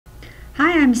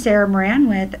Hi, I'm Sarah Moran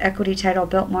with Equity Title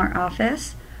Biltmore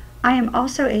office. I am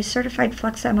also a certified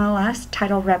flexmls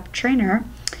title rep trainer,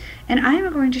 and I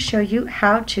am going to show you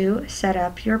how to set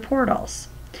up your portals.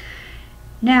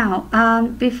 Now,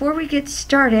 before we get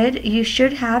started, you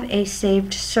should have a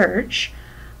saved search,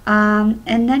 and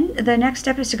then the next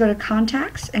step is to go to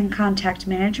Contacts and Contact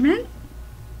Management.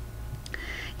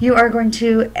 You are going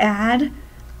to add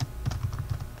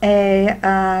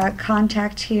a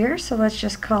contact here, so let's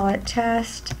just call it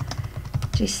Test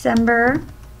December,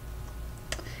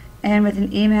 and with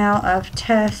an email of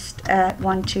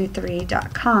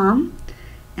test@123.com,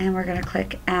 and we're going to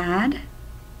click Add.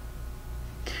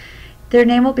 Their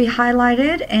name will be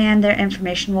highlighted and their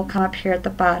information will come up here at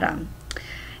the bottom.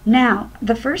 Now,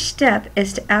 the first step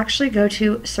is to actually go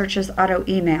to Searches Auto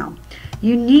Email.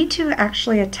 You need to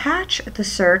actually attach the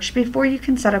search before you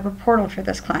can set up a portal for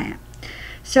this client.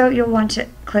 So you'll want to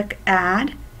click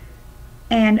Add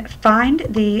and find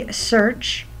the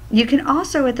search. You can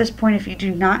also, at this point, if you do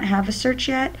not have a search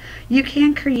yet, you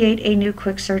can create a new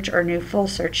quick search or new full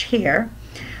search here.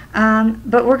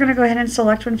 But we're going to go ahead and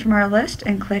select one from our list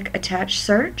and click Attach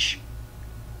Search.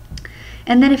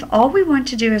 And then if all we want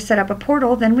to do is set up a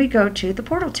portal, then we go to the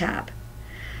Portal tab.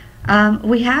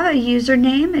 We have a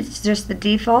username. It's just the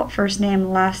default first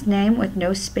name, last name with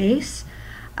no space.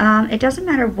 It doesn't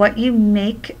matter what you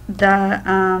make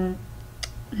the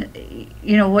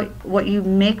what you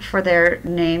make for their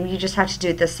name. You just have to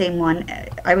do the same one.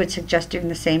 I would suggest doing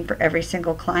the same for every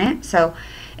single client. So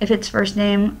if it's first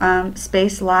name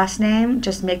space last name,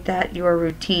 just make that your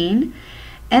routine.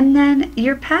 And then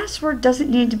your password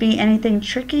doesn't need to be anything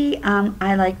tricky.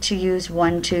 I like to use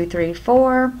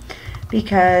 1234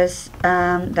 because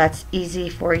that's easy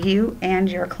for you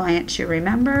and your client to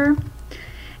remember.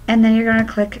 And then you're going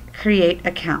to click Create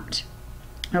Account.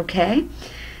 Okay,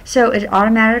 so it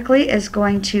automatically is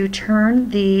going to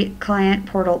turn the client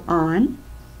portal on.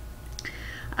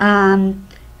 And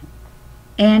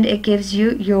it gives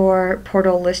you your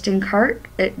portal listing cart.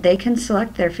 They can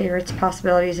select their favorites,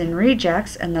 possibilities, and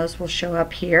rejects, and those will show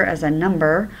up here as a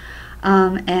number.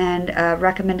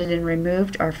 Recommended and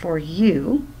removed are for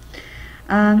you.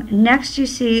 Next, you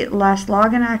see last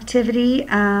login activity.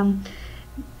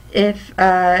 If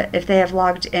they have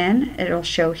logged in, it'll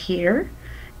show here.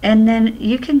 And then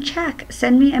you can check,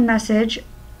 send me a message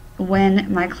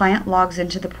when my client logs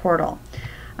into the portal.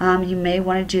 You may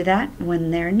want to do that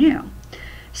when they're new.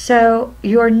 So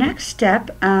your next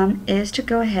step is to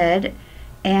go ahead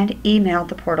and email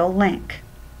the portal link.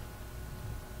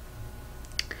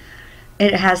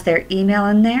 It has their email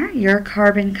in there, your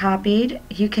carbon copied.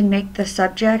 You can make the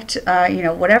subject,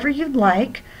 whatever you'd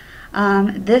like.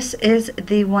 This is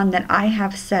the one that I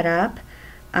have set up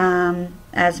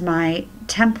as my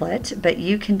template, but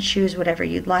you can choose whatever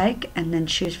you'd like and then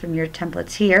choose from your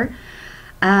templates here.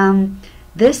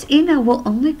 This email will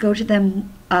only go to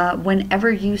them whenever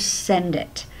you send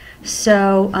it.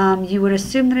 So you would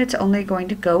assume that it's only going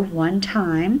to go one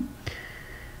time.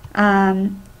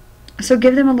 So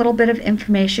give them a little bit of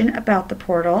information about the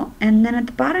portal, and then at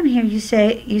the bottom here you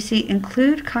see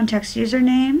include contact's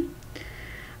username.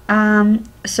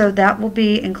 So that will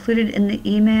be included in the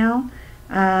email,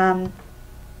 and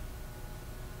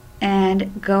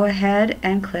go ahead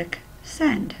and click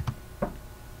Send.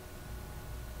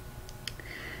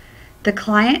 The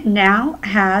client now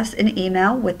has an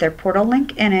email with their portal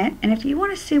link in it, and if you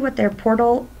want to see what their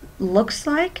portal looks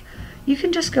like, you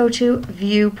can just go to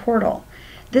View Portal.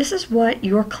 This is what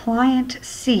your client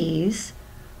sees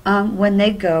when they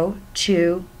go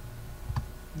to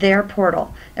their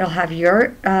portal. It'll have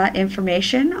your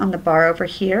information on the bar over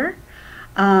here,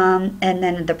 and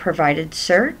then the provided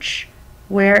search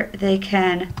where they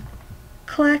can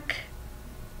click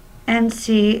and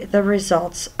see the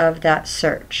results of that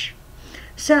search.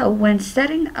 So when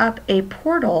setting up a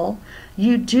portal,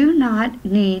 you do not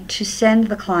need to send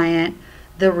the client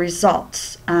the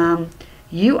results.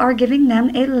 You are giving them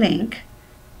a link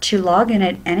to log in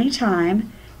at any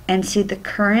time and see the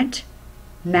current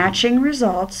matching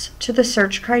results to the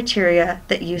search criteria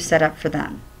that you set up for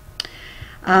them.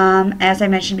 As I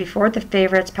mentioned before, the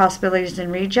favorites, possibilities,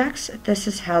 and rejects, this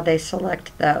is how they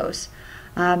select those.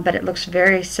 But it looks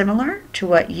very similar to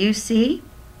what you see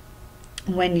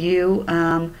when you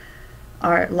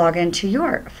log into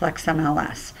your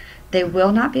flexmls. They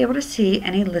will not be able to see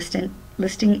any listing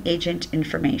agent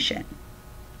information.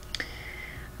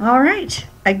 All right,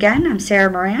 again, I'm Sarah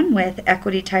Moran with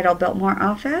Equity Title Biltmore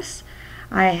office.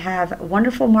 I have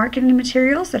wonderful marketing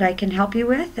materials that I can help you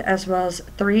with, as well as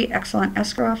 3 excellent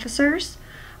escrow officers.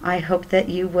 I hope that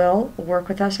you will work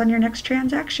with us on your next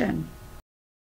transaction.